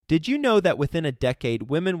Did you know that within a decade,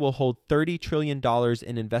 women will hold $30 trillion in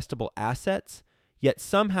investable assets? Yet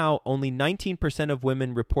somehow only 19% of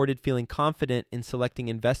women reported feeling confident in selecting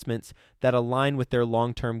investments that align with their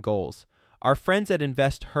long-term goals. Our friends at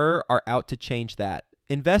InvestHer are out to change that.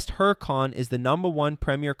 InvestHerCon is the #1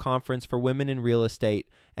 premier conference for women in real estate,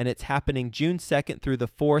 and it's happening June 2nd through the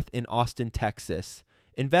 4th in Austin, Texas.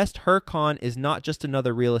 InvestHerCon is not just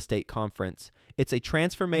another real estate conference. It's a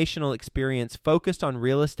transformational experience focused on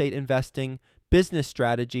real estate investing, business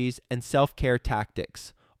strategies, and self-care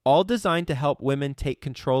tactics, all designed to help women take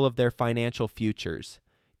control of their financial futures.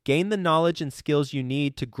 Gain the knowledge and skills you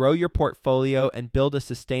need to grow your portfolio and build a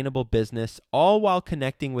sustainable business, all while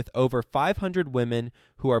connecting with over 500 women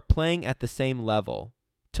who are playing at the same level.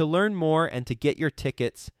 To learn more and to get your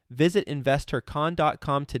tickets, visit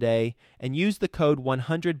InvestHerCon.com today and use the code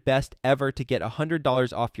 100BESTEVER to get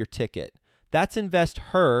 $100 off your ticket. That's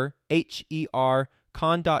InvestHer, H-E-R,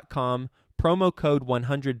 con.com, promo code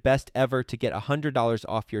 100BESTEVER to get $100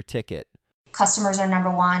 off your ticket. Customers are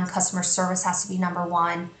number one. Customer service has to be number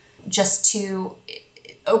one.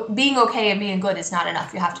 Being okay and being good is not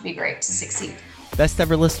enough. You have to be great to succeed. Best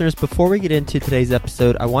ever listeners, before we get into today's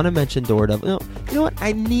episode, I want to mention Doordevil. You know what?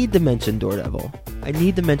 I need to mention Doordevil. I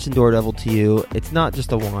need to mention Doordevil to you. It's not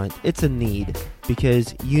just a want, it's a need,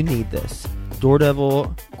 because you need this.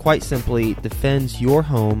 Doordevil, quite simply, defends your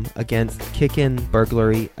home against kick-in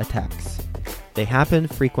burglary attacks. They happen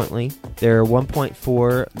frequently. There are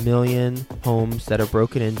 1.4 million homes that are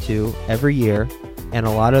broken into every year, and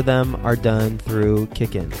a lot of them are done through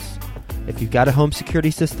kick-ins. If you've got a home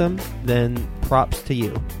security system, then props to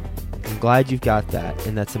you. I'm glad you've got that,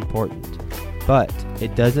 and that's important. But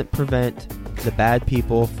it doesn't prevent the bad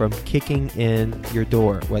people from kicking in your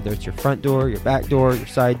door, whether it's your front door, your back door, your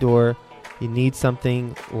side door. You need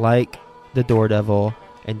something like the Doordevil,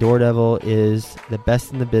 and Doordevil is the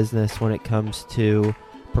best in the business when it comes to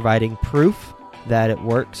providing proof that it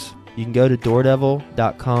works. You can go to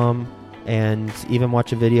Doordevil.com and even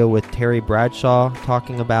watch a video with Terry Bradshaw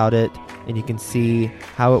talking about it, and you can see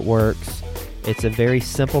how it works. It's a very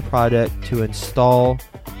simple product to install,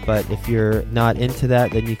 but if you're not into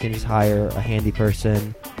that, then you can just hire a handy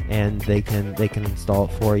person and they can install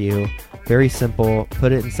it for you. Very simple.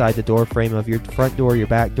 Put it inside the door frame of your front door, your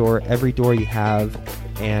back door, every door you have,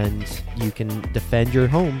 and you can defend your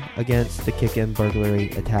home against the kick-in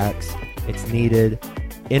burglary attacks. It's needed.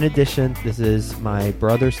 In addition, this is my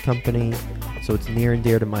brother's company, so it's near and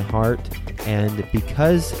dear to my heart. And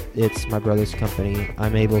because it's my brother's company,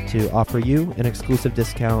 I'm able to offer you an exclusive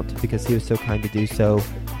discount because he was so kind to do so.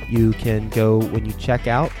 You can go, when you check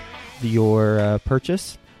out your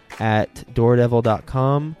purchase, at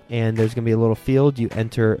Doordevil.com, and there's going to be a little field. You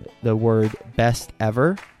enter the word best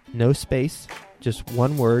ever, no space, just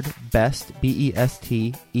one word, best,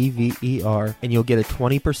 BESTEVER, and you'll get a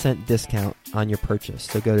 20% discount on your purchase.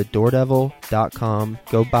 So go to Doordevil.com,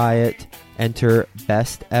 go buy it, enter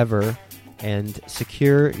best ever, and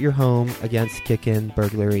secure your home against kick-in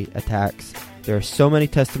burglary attacks. There are so many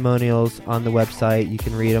testimonials on the website. You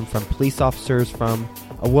can read them from police officers, from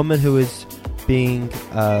a woman who is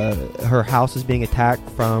her house is being attacked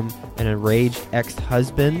from an enraged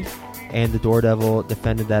ex-husband, and the Doordevil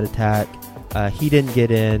defended that attack. He didn't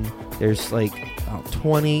get in. There's like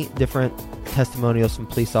 20 different testimonials from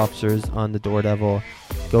police officers on the Doordevil.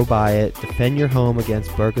 Go buy it. Defend your home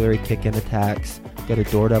against burglary kick-in attacks. Go to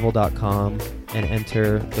Doordevil.com and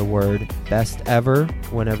enter the word best ever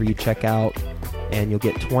whenever you check out, and you'll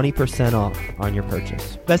get 20% off on your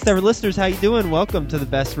purchase. Best ever listeners, how you doing? Welcome to the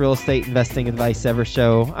Best Real Estate Investing Advice Ever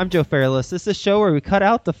show. I'm Joe Fairless. This is a show where we cut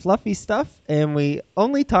out the fluffy stuff and we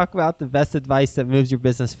only talk about the best advice that moves your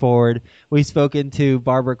business forward. We've spoken to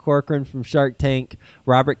Barbara Corcoran from Shark Tank,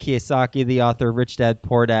 Robert Kiyosaki, the author of Rich Dad,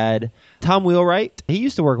 Poor Dad, Tom Wheelwright. He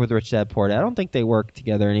used to work with Rich Dad, Poor Dad. I don't think they work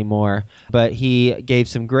together anymore, but he gave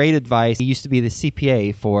some great advice. He used to be the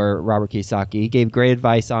CPA for Robert Kiyosaki. He gave great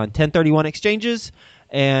advice on 1031 exchanges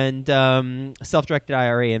and self-directed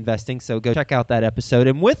IRA investing, so go check out that episode.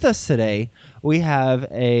 And with us today, we have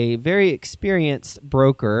a very experienced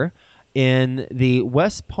broker in the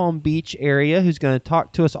West Palm Beach area who's going to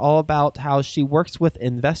talk to us all about how she works with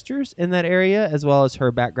investors in that area, as well as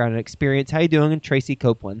her background and experience. How you doing? Tracy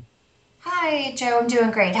Copeland. Hi, Joe. I'm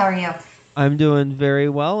doing great. How are you? I'm doing very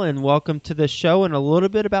well, and welcome to the show. And a little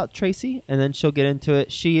bit about Tracy, and then she'll get into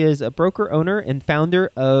it. She is a broker owner and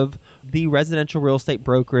founder of the residential real estate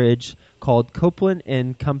brokerage called Copeland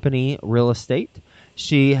and Company Real Estate.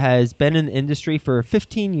 She has been in the industry for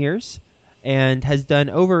 15 years and has done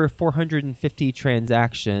over 450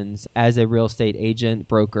 transactions as a real estate agent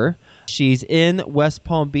broker. She's in West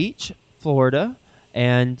Palm Beach, Florida,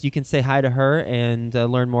 And you can say hi to her and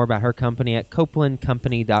learn more about her company at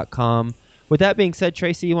copelandcompany.com. With that being said,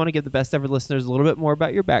 Tracy, you want to give the best ever listeners a little bit more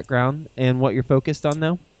about your background and what you're focused on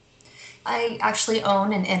now? I actually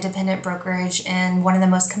own an independent brokerage in one of the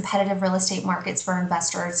most competitive real estate markets for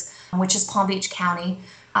investors, which is Palm Beach County.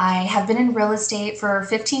 I have been in real estate for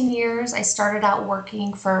 15 years. I started out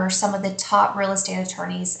working for some of the top real estate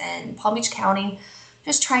attorneys in Palm Beach County,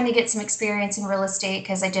 just trying to get some experience in real estate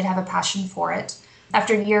because I did have a passion for it.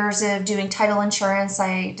 After years of doing title insurance,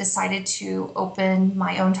 I decided to open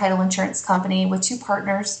my own title insurance company with two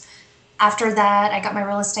partners. After that, I got my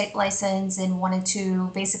real estate license and wanted to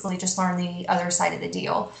basically just learn the other side of the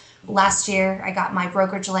deal. Last year, I got my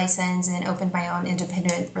brokerage license and opened my own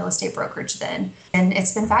independent real estate brokerage then, and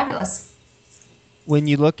it's been fabulous. When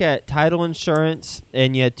you look at title insurance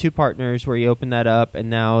and you had two partners where you opened that up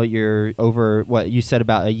and now you're over what you said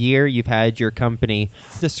about a year, you've had your company.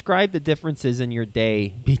 Describe the differences in your day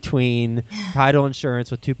between title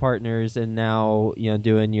insurance with two partners and now,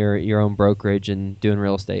 doing your own brokerage and doing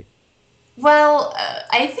real estate. Well,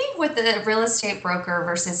 I think with the real estate broker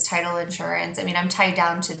versus title insurance, I mean, I'm tied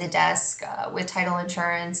down to the desk with title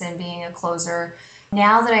insurance and being a closer.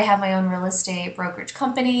 Now that I have my own real estate brokerage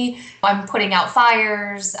company, I'm putting out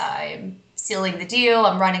fires, I'm sealing the deal,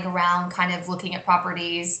 I'm running around kind of looking at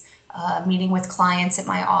properties, meeting with clients at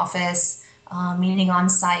my office, meeting on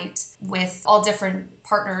site with all different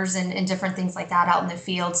partners and different things like that out in the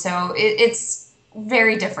field. So it's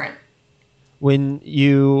very different. When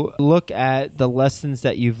you look at the lessons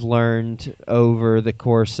that you've learned over the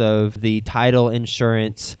course of the title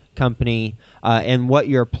insurance company and what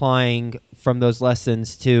you're applying from those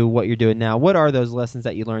lessons to what you're doing now, what are those lessons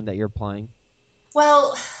that you learned that you're applying?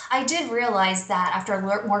 Well, I did realize that after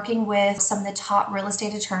working with some of the top real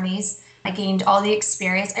estate attorneys, I gained all the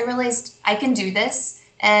experience. I realized I can do this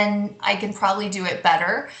and I can probably do it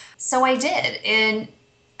better. So I did. And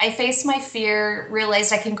I faced my fear,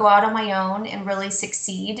 realized I can go out on my own and really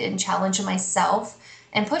succeed and challenge myself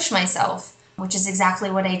and push myself, which is exactly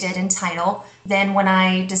what I did in title. Then when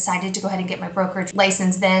I decided to go ahead and get my brokerage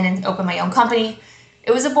license then and open my own company,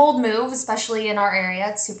 it was a bold move, especially in our area.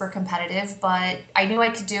 It's super competitive, but I knew I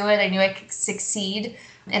could do it. I knew I could succeed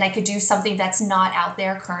and I could do something that's not out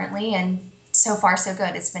there currently. And so far, so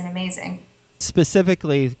good. It's been amazing.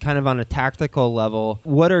 Specifically, kind of on a tactical level,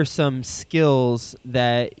 what are some skills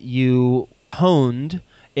that you honed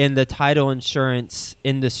in the title insurance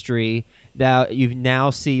industry that you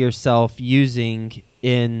now see yourself using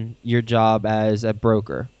in your job as a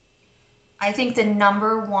broker? I think the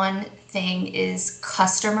number one thing is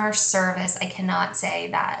customer service. I cannot say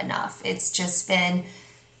that enough. It's just been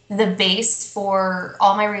the base for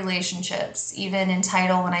all my relationships, even in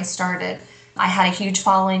title when I started. I had a huge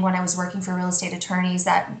following when I was working for real estate attorneys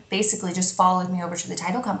that basically just followed me over to the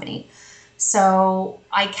title company. So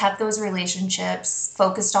I kept those relationships,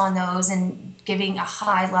 focused on those, and giving a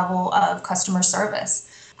high level of customer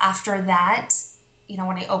service. After that,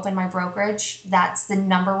 when I opened my brokerage, that's the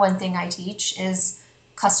number one thing I teach is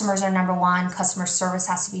customers are number one. Customer service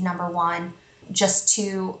has to be number one. Just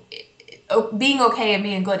to being okay and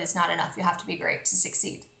being good is not enough. You have to be great to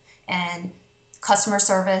succeed. And customer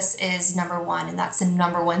service is number one, and that's the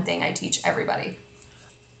number one thing I teach everybody.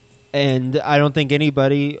 And I don't think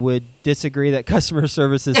anybody would disagree that customer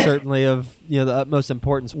service is certainly of the utmost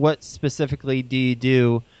importance. What specifically do you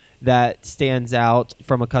do that stands out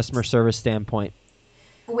from a customer service standpoint?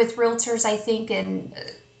 With realtors, I think, and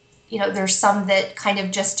there's some that kind of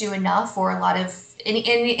just do enough, or a lot of in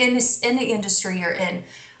the industry you're in.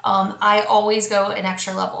 I always go an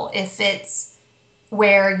extra level. If it's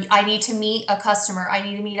where I need to meet a customer, I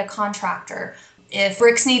need to meet a contractor. If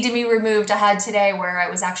bricks need to be removed, I had today where I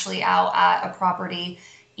was actually out at a property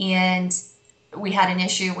and we had an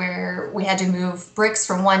issue where we had to move bricks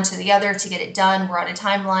from one to the other to get it done. We're on a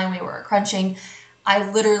timeline, we were crunching. I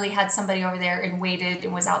literally had somebody over there and waited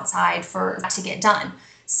and was outside to get done.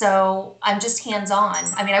 So I'm just hands-on.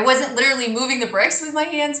 I mean, I wasn't literally moving the bricks with my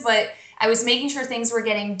hands, but I was making sure things were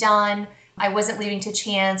getting done. I wasn't leaving to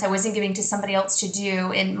chance. I wasn't giving to somebody else to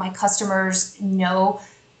do. And my customers know,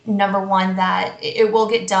 number one, that it will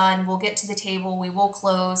get done. We'll get to the table. We will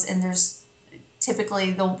close. And there's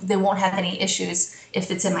typically, they won't have any issues if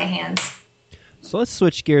it's in my hands. So let's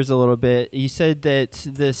switch gears a little bit. You said that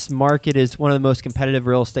this market is one of the most competitive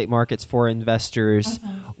real estate markets for investors.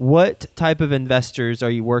 Mm-hmm. What type of investors are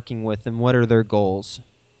you working with and what are their goals?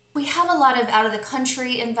 We have a lot of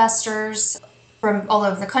out-of-the-country investors from all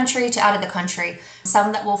over the country to out of the country.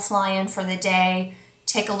 Some that will fly in for the day,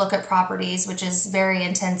 take a look at properties, which is very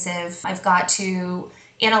intensive. I've got to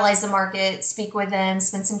analyze the market, speak with them,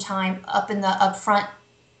 spend some time up in the upfront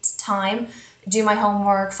time, do my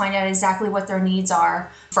homework, find out exactly what their needs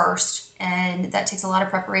are first. And that takes a lot of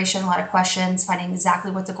preparation, a lot of questions, finding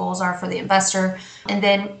exactly what the goals are for the investor, and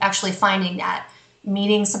then actually finding that,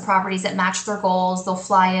 meeting some properties that match their goals. They'll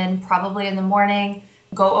fly in probably in the morning,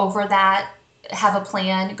 go over that, have a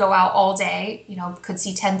plan, go out all day, could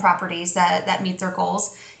see 10 properties that meet their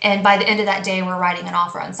goals. And by the end of that day, we're writing an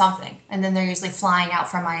offer on something. And then they're usually flying out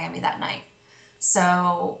from Miami that night.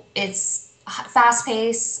 So it's fast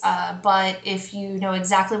paced, but if you know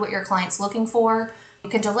exactly what your client's looking for,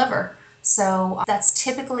 you can deliver. So that's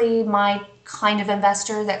typically my kind of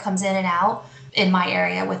investor that comes in and out in my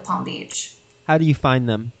area with Palm Beach. How do you find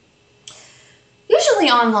them? Usually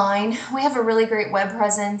online. We have a really great web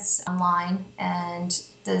presence online, and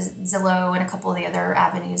the Zillow and a couple of the other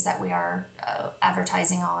avenues that we are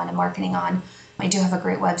advertising on and marketing on. I do have a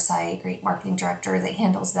great website, great marketing director that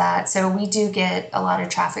handles that. So we do get a lot of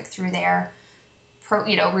traffic through there.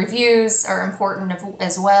 Reviews are important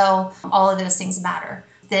as well. All of those things matter.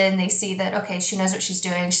 Then they see that, okay, she knows what she's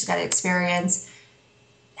doing. She's got experience.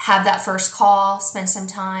 Have that first call, spend some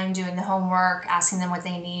time doing the homework, asking them what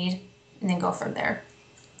they need, and then go from there.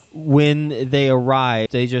 When they arrive,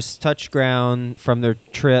 they just touch ground from their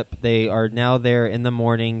trip. They are now there in the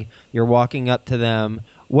morning. You're walking up to them.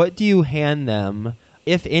 What do you hand them,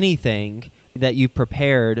 if anything, that you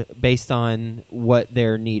prepared based on what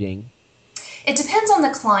they're needing? It depends on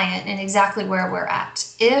the client and exactly where we're at.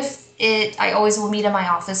 I always will meet in my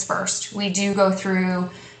office first. We do go through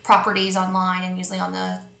properties online and usually on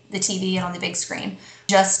the TV and on the big screen,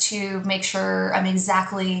 just to make sure I'm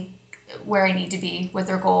exactly where I need to be with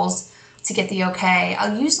their goals to get the okay.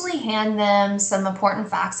 I'll usually hand them some important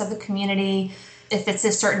facts of the community. If it's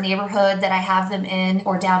a certain neighborhood that I have them in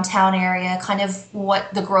or downtown area, kind of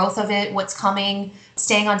what the growth of it, what's coming,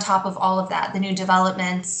 staying on top of all of that, the new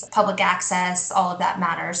developments, public access, all of that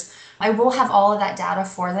matters. I will have all of that data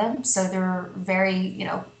for them. So they're very,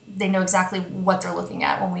 they know exactly what they're looking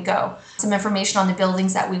at when we go. Some information on the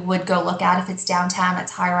buildings that we would go look at if it's downtown,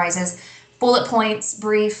 it's high rises, bullet points,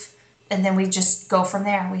 brief, and then we just go from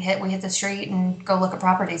there. We hit the street and go look at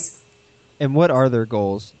properties. And what are their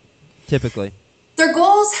goals, typically? Their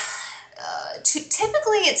goals,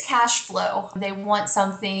 typically it's cash flow. They want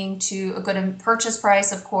something a good purchase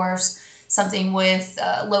price, of course, something with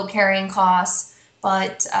low carrying costs,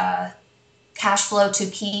 but cash flow to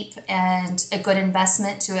keep and a good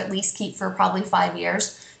investment to at least keep for probably 5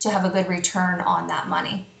 years to have a good return on that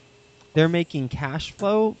money. They're making cash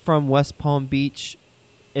flow from West Palm Beach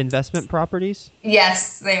investment properties?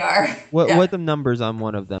 Yes, they are. What are the numbers on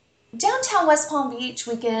one of them? Downtown West Palm Beach,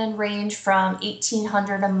 we can range from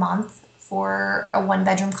 $1,800 a month for a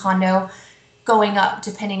one-bedroom condo, going up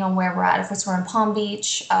depending on where we're at. If we're in Palm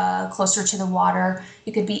Beach, closer to the water,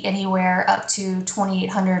 you could be anywhere up to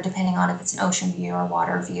 $2,800 depending on if it's an ocean view or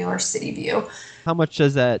water view or city view. How much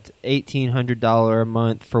does that $1,800 a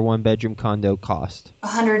month for one-bedroom condo cost?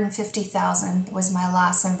 $150,000 was my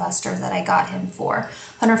last investor that I got him for.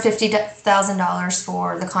 $150,000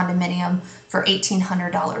 for the condominium for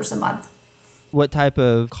 $1,800 a month. What type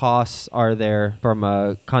of costs are there from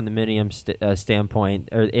a condominium standpoint?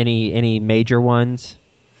 Or any major ones?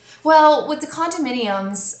 Well, with the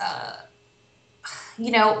condominiums,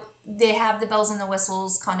 they have the bells and the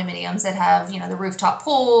whistles condominiums that have, the rooftop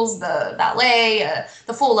pools, the valet,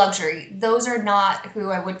 the full luxury. Those are not who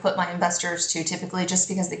I would put my investors to typically, just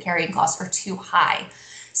because the carrying costs are too high.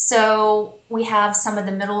 So we have some of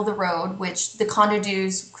the middle of the road, which the condo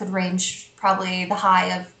dues could range probably the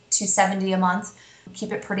high of $270 a month.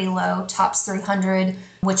 Keep it pretty low, tops $300,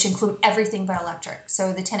 which include everything but electric.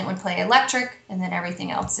 So the tenant would pay electric, and then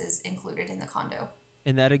everything else is included in the condo.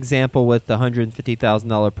 In that example with the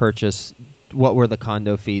 $150,000 purchase, what were the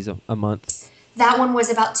condo fees a month? That one was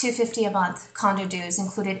about $250 a month. Condo dues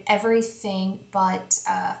included everything but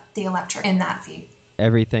the electric in that fee.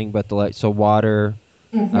 Everything but so water,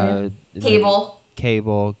 cable,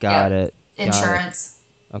 got it. Insurance.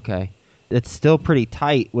 Got it. Okay. It's still pretty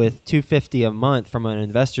tight with $250 a month from an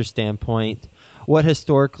investor standpoint. What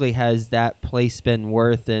historically has that place been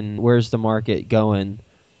worth, and where's the market going?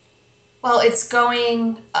 Well, it's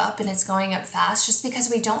going up, and it's going up fast just because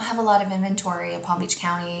we don't have a lot of inventory in Palm Beach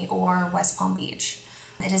County or West Palm Beach.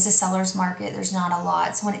 It is a seller's market. There's not a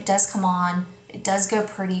lot. So when it does come on, it does go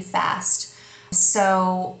pretty fast.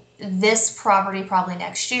 So this property probably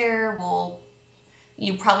next year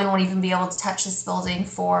you probably won't even be able to touch this building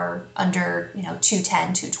for under, $210,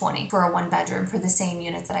 $220 for a one bedroom for the same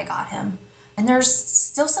unit that I got him. And there's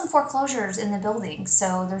still some foreclosures in the building,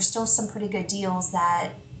 so there's still some pretty good deals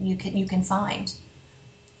that you can find.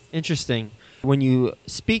 Interesting. When you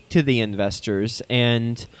speak to the investors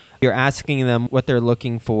and you're asking them what they're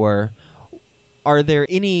looking for, are there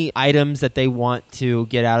any items that they want to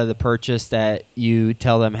get out of the purchase that you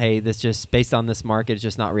tell them, hey, this just based on this market is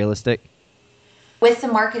just not realistic? With the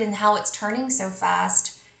market and how it's turning so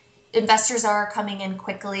fast, investors are coming in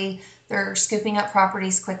quickly. They're scooping up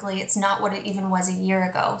properties quickly. It's not what it even was a year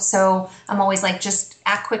ago. So I'm always like, just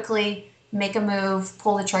act quickly, make a move,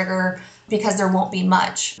 pull the trigger, because there won't be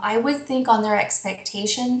much. I would think on their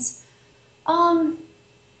expectations,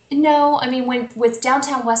 no, I mean, with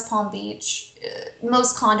downtown West Palm Beach,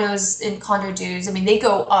 most condos and condo dues, I mean, they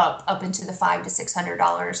go up into the $500 to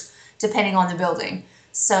 $600 depending on the building.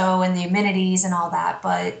 So, and the amenities and all that,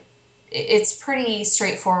 but it's pretty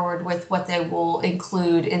straightforward with what they will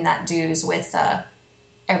include in that dues with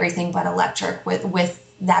everything but electric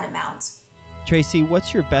with that amount. Tracy,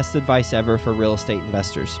 what's your best advice ever for real estate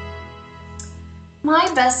investors?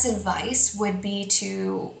 My best advice would be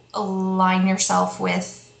to align yourself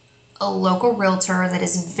with a local realtor that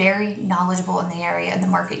is very knowledgeable in the area and the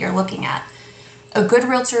market you're looking at. A good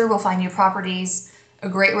realtor will find you properties. A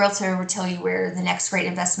great realtor will tell you where the next great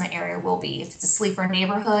investment area will be. If it's a sleeper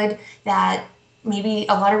neighborhood that maybe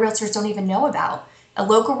a lot of realtors don't even know about, a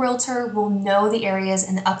local realtor will know the areas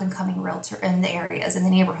and the up and coming realtor in the areas and the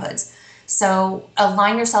neighborhoods. So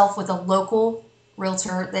align yourself with a local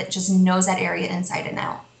realtor that just knows that area inside and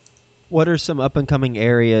out. What are some up and coming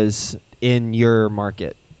areas in your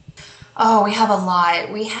market? Oh, we have a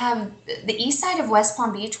lot. We have the east side of West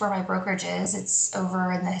Palm Beach where my brokerage is. It's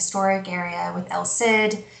over in the historic area with El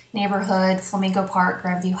Cid neighborhood, Flamingo Park,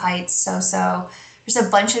 Grandview Heights, So. There's a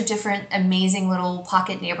bunch of different amazing little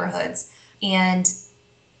pocket neighborhoods. And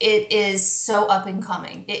it is so up and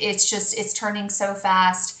coming. It's turning so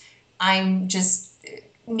fast. I'm just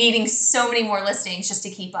needing so many more listings just to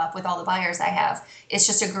keep up with all the buyers I have. It's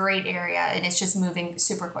just a great area and it's just moving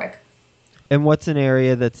super quick. And what's an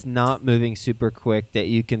area that's not moving super quick that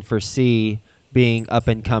you can foresee being up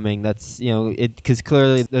and coming? That's, because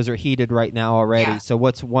clearly those are heated right now already. Yeah. So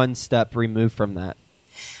what's one step removed from that?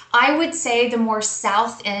 I would say the more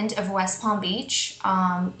south end of West Palm Beach,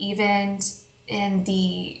 even in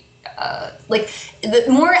the the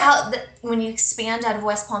more out when you expand out of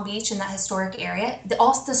West Palm Beach in that historic area,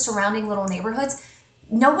 also the surrounding little neighborhoods.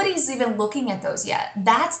 Nobody's even looking at those yet.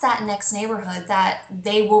 That's that next neighborhood that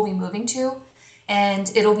they will be moving to.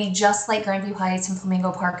 And it'll be just like Grandview Heights and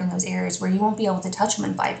Flamingo Park and those areas where you won't be able to touch them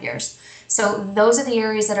in 5 years. So those are the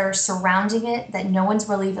areas that are surrounding it that no one's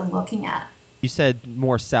really even looking at. You said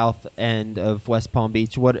more south end of West Palm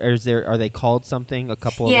Beach. What is there? Are they called something? A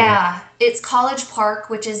couple of them? It's College Park,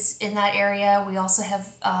 which is in that area. We also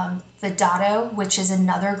have Vidado, which is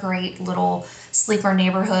another great little sleeper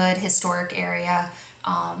neighborhood, historic area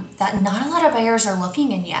that not a lot of buyers are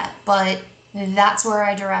looking in yet. But that's where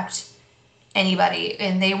I direct anybody,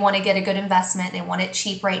 and they want to get a good investment. They want it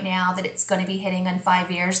cheap right now that it's going to be hitting in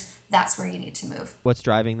 5 years. That's where you need to move. What's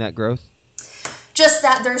driving that growth? Just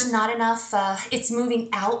that there's not enough, it's moving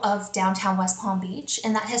out of downtown West Palm Beach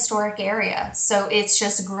in that historic area. So it's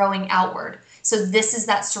just growing outward. So this is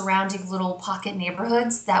that surrounding little pocket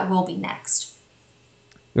neighborhoods that will be next.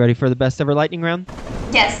 You ready for the best ever lightning round?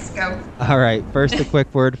 Yes, go. All right. First, a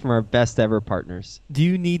quick word from our best ever partners. Do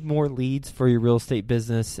you need more leads for your real estate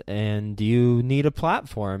business, and do you need a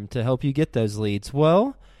platform to help you get those leads?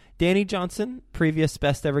 Well, Danny Johnson, previous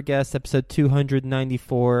best ever guest, episode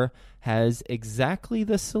 294, has exactly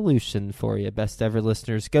the solution for you, best ever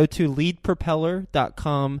listeners. Go to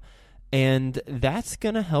leadpropeller.com, and that's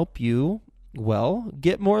going to help you,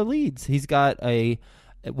 get more leads. He's got a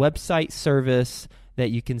website service that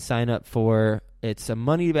you can sign up for. It's a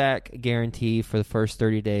money-back guarantee for the first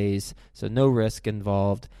 30 days, so no risk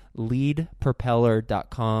involved.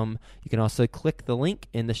 Leadpropeller.com. You can also click the link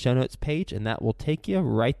in the show notes page, and that will take you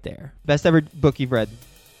right there. Best ever book you've read?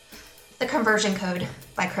 The Conversion Code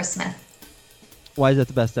by Chris Smith. Why is that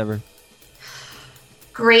the best ever?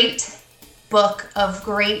 Great book of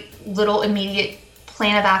great little immediate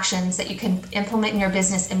plan of actions that you can implement in your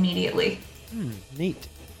business immediately. Neat.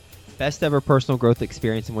 Best ever personal growth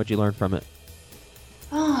experience and what you learned from it?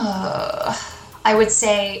 I would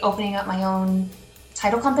say opening up my own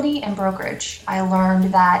title company and brokerage. I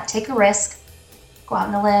learned that take a risk, go out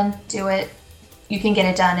on a limb, do it. You can get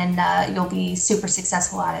it done, and you'll be super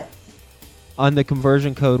successful at it. On the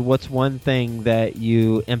Conversion Code, what's one thing that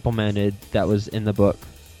you implemented that was in the book?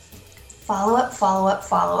 Follow up, follow up,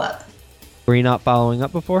 follow up. Were you not following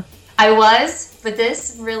up before? I was, but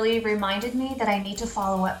this really reminded me that I need to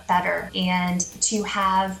follow up better and to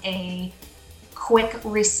have a quick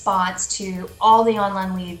response to all the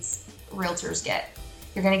online leads realtors get.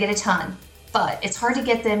 You're going to get a ton, but it's hard to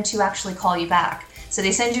get them to actually call you back. So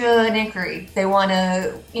they send you an inquiry. They want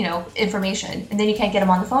information, and then you can't get them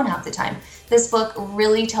on the phone half the time. This book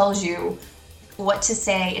really tells you what to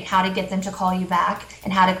say and how to get them to call you back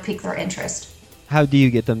and how to pique their interest. How do you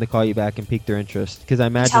get them to call you back and pique their interest? Because I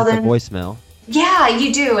imagine it's a voicemail. Yeah,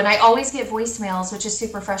 you do. And I always get voicemails, which is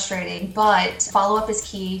super frustrating, but follow-up is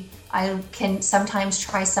key. I can sometimes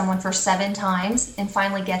try someone for 7 times and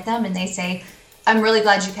finally get them, and they say, I'm really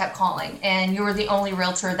glad you kept calling, and you were the only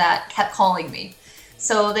realtor that kept calling me.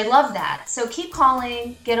 So they love that. So keep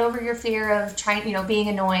calling, get over your fear of being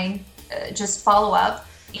annoying, just follow up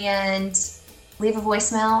and leave a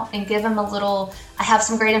voicemail and give them I have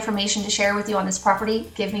some great information to share with you on this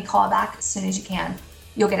property. Give me a call back as soon as you can.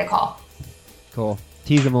 You'll get a call. Cool.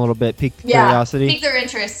 Tease them a little bit, pique curiosity. Pique their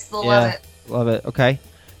interest. They'll love it. Love it. Okay.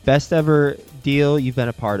 Best ever deal you've been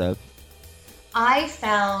a part of? I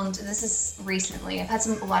found, this is recently, I've had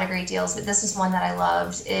a lot of great deals, but this was one that I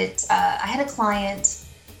loved. I had a client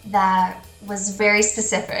that was very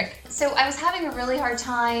specific. So I was having a really hard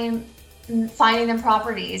time finding them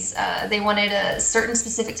properties. They wanted a certain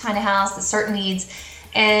specific kind of house, with certain needs,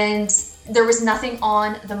 and there was nothing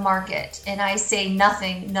on the market. And I say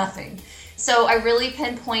nothing. So I really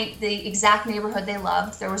pinpoint the exact neighborhood they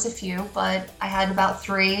loved. There was a few, but I had about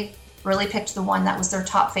 3, really picked the one that was their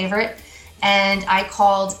top favorite. And I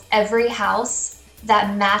called every house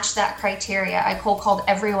that matched that criteria. I cold called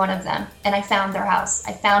every one of them, and I found their house.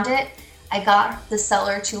 I found it. I got the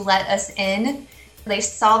seller to let us in. They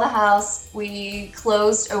saw the house. We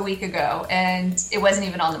closed a week ago, and it wasn't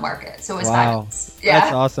even on the market. So it was fabulous. Yeah.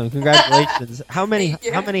 That's awesome. Congratulations. How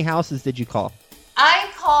many houses did you call? I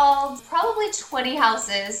called probably 20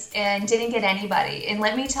 houses and didn't get anybody. And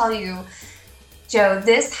let me tell you, Joe,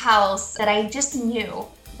 this house that I just knew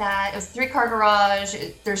that it was a 3-car garage.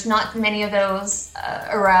 There's not many of those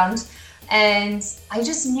around. And I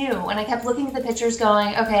just knew, and I kept looking at the pictures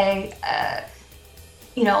going, okay,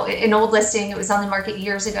 an old listing, it was on the market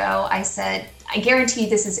years ago. I said, I guarantee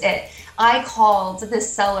this is it. I called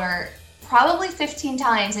this seller probably 15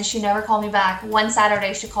 times and she never called me back. One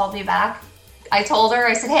Saturday she called me back. I told her,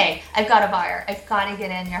 I said, hey, I've got a buyer. I've got to get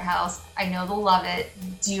in your house. I know they'll love it.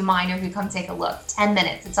 Do you mind if we come take a look? 10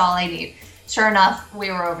 minutes, it's all I need. Sure enough,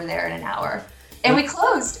 we were over there in an hour, and we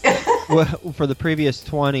closed. Well, for the previous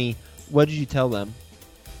 20, what did you tell them?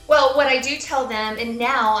 Well, what I do tell them, and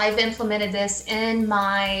now I've implemented this in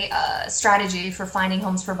my strategy for finding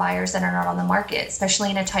homes for buyers that are not on the market, especially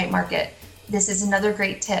in a tight market. This is another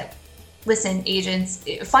great tip. Listen, agents,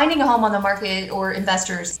 finding a home on the market or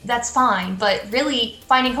investors, that's fine, but really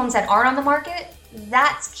finding homes that aren't on the market,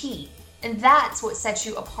 that's key. And that's what sets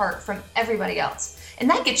you apart from everybody else. And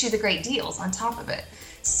that gets you the great deals on top of it.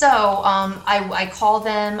 So I called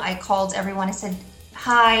them. I called everyone. I said,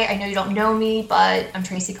 hi, I know you don't know me, but I'm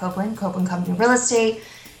Tracy Copeland Company Real Estate.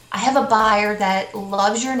 I have a buyer that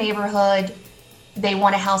loves your neighborhood. They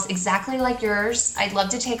want a house exactly like yours. I'd love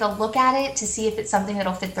to take a look at it to see if it's something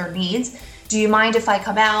that'll fit their needs. Do you mind if I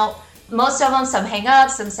come out? Most of them, some hang up,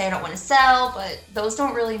 some say I don't want to sell, but those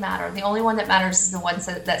don't really matter. The only one that matters is the one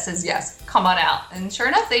that says, yes, come on out. And sure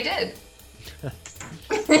enough, they did.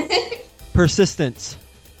 Persistence.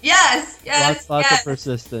 Yes. Lots of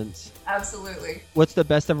persistence. Absolutely. What's the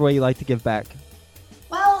best ever way you like to give back?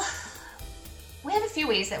 Well, we have a few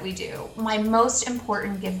ways that we do. My most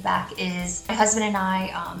important give back is my husband and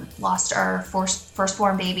I lost our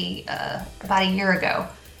firstborn baby about a year ago.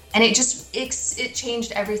 And it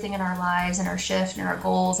changed everything in our lives and our shift and our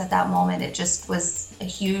goals at that moment. It just was a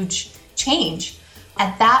huge change.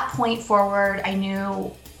 At that point forward, I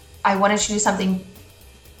knew I wanted to do something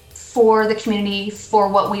for the community, for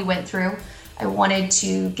what we went through. I wanted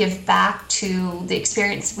to give back to the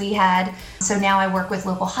experience we had. So now I work with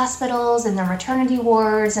local hospitals and the maternity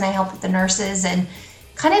wards, and I help with the nurses and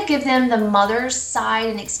kind of give them the mother's side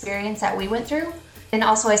and experience that we went through. And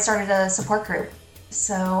also I started a support group.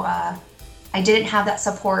 So I didn't have that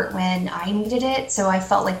support when I needed it. So I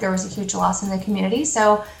felt like there was a huge loss in the community.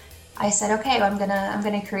 So I said, okay, I'm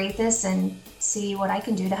gonna create this and see what I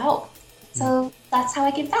can do to help. So that's how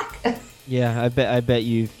I give back. Yeah, I bet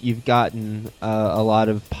you've gotten a lot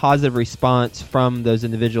of positive response from those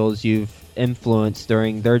individuals you've influenced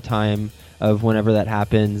during their time of whenever that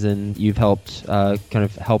happens, and you've helped kind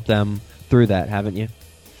of help them through that, haven't you?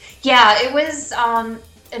 Yeah, it was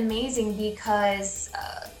amazing because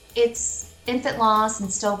it's infant loss and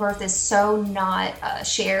stillbirth is so not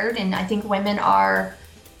shared, and I think women are,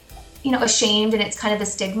 ashamed, and it's kind of a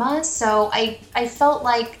stigma. So I felt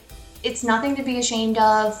like it's nothing to be ashamed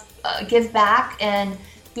of. Give back and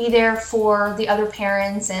be there for the other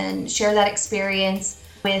parents and share that experience.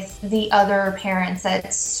 with the other parents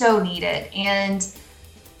that's so needed. And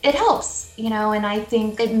it helps, and I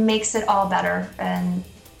think it makes it all better, and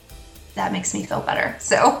that makes me feel better.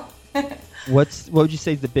 So what would you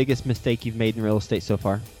say is the biggest mistake you've made in real estate so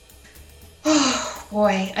far? Oh,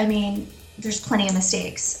 boy. I mean, there's plenty of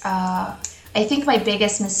mistakes. I think my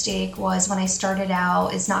biggest mistake was when I started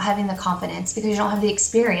out is not having the confidence because you don't have the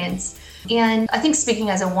experience. And I think speaking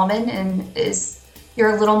as a woman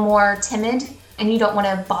you're a little more timid and you don't want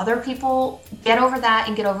to bother people. Get over that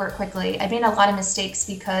and get over it quickly. I made a lot of mistakes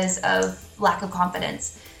because of lack of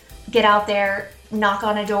confidence. Get out there, knock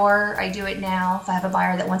on a door. I do it now. If I have a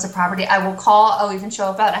buyer that wants a property, I will call. I'll even show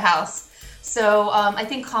up at a house. So I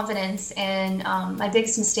think confidence, and my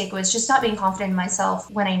biggest mistake was just not being confident in myself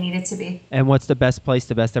when I needed to be. And what's the best place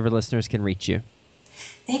the Best Ever listeners can reach you?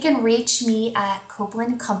 They can reach me at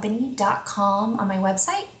copelandcompany.com on my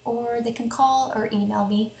website, or they can call or email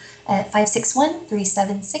me at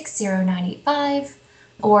 561-376-0985,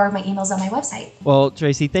 or my email's on my website. Well,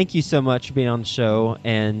 Tracy, thank you so much for being on the show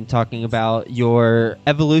and talking about your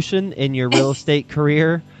evolution in your real estate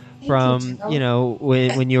career. From,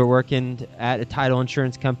 when you were working at a title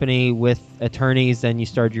insurance company with attorneys, then you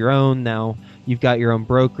started your own. Now you've got your own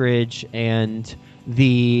brokerage, and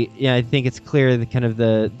I think it's clear the kind of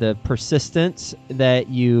the persistence that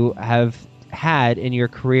you have had in your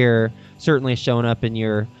career certainly showing up in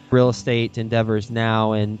your real estate endeavors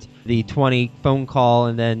now, and the 20 phone call,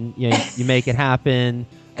 and then you make it happen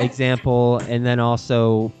example. And then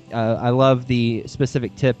also I love the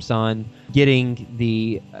specific tips on getting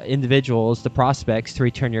the individuals, the prospects, to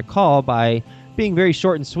return your call by being very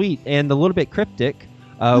short and sweet and a little bit cryptic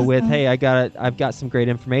with, hey, I've got some great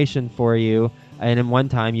information for you. And in one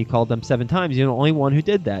time you called them 7 times. You're the only one who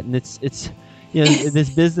did that. And it's this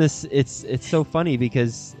business, it's so funny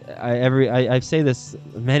because I say this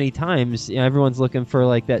many times, everyone's looking for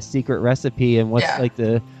like that secret recipe and what's like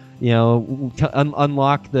the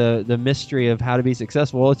unlock the mystery of how to be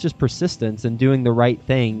successful. Well, it's just persistence and doing the right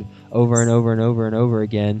thing over and over and over and over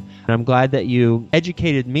again. And I'm glad that you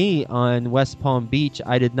educated me on West Palm Beach.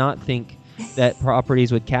 I did not think that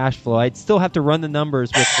properties would cash flow. I'd still have to run the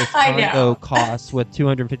numbers with the condo costs with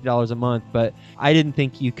 $250 a month, but I didn't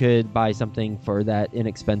think you could buy something for that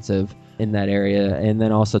inexpensive in that area. And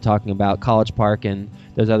then also talking about College Park and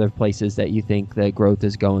those other places that you think the growth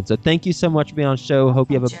is going. So thank you so much for being on the show. Hope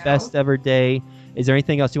you have a best ever day. Is there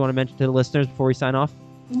anything else you want to mention to the listeners before we sign off?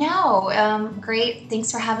 No, great.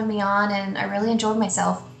 Thanks for having me on, and I really enjoyed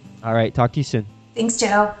myself. All right. Talk to you soon. Thanks,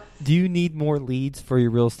 Joe. Do you need more leads for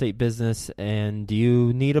your real estate business, and do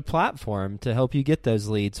you need a platform to help you get those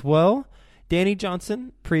leads? Well, Danny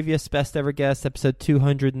Johnson, previous Best Ever Guest, episode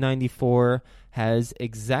 294, has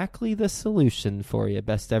exactly the solution for you,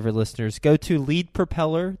 Best Ever listeners. Go to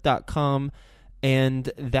leadpropeller.com,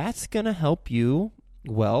 and that's going to help you,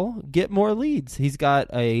 get more leads. He's got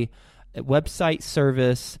a website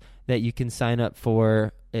service that you can sign up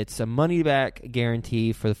for. It's a money-back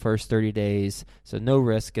guarantee for the first 30 days, so no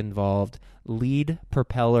risk involved.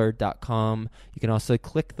 Leadpropeller.com. You can also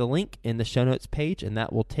click the link in the show notes page, and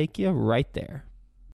that will take you right there.